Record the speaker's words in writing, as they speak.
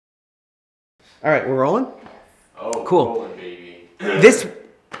All right, we're rolling? Oh, cool. Rolling, baby. This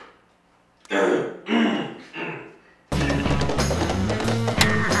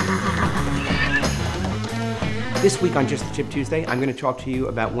week on Just the Tip Tuesday, I'm going to talk to you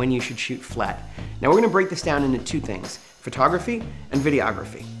about when you should shoot flat. Now we're going to break this down into two things, photography and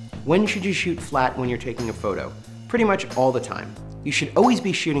videography. When should you shoot flat when you're taking a photo? Pretty much all the time. You should always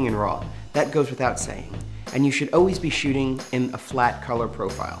be shooting in RAW. That goes without saying. And you should always be shooting in a flat color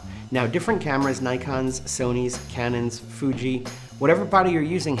profile. Now different cameras, Nikons, Sonys, Canons, Fuji, whatever body you're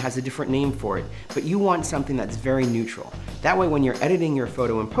using has a different name for it, but you want something that's very neutral. That way when you're editing your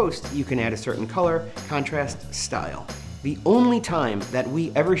photo in post, you can add a certain color, contrast, style. The only time that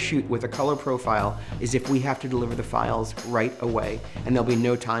we ever shoot with a color profile is if we have to deliver the files right away and there'll be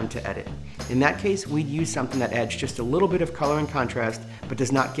no time to edit. In that case, we'd use something that adds just a little bit of color and contrast, but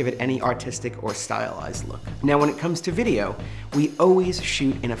does not give it any artistic or stylized look. Now, when it comes to video, we always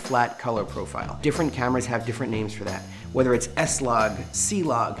shoot in a flat color profile. Different cameras have different names for that. Whether it's S-Log,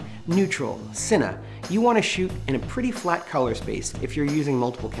 C-Log, Neutral, Cine, you want to shoot in a pretty flat color space. If you're using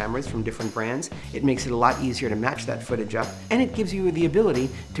multiple cameras from different brands, it makes it a lot easier to match that footage up, and it gives you the ability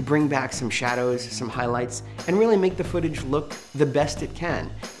to bring back some shadows, some highlights, and really make the footage look the best it can.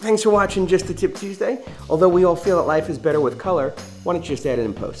 Thanks for watching Just the Tip Tuesday. Although we all feel that life is better with color, why don't you just add it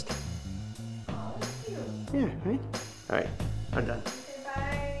in post? Oh, that's cute. Yeah, right? All right, I'm done.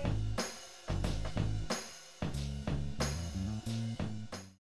 Bye.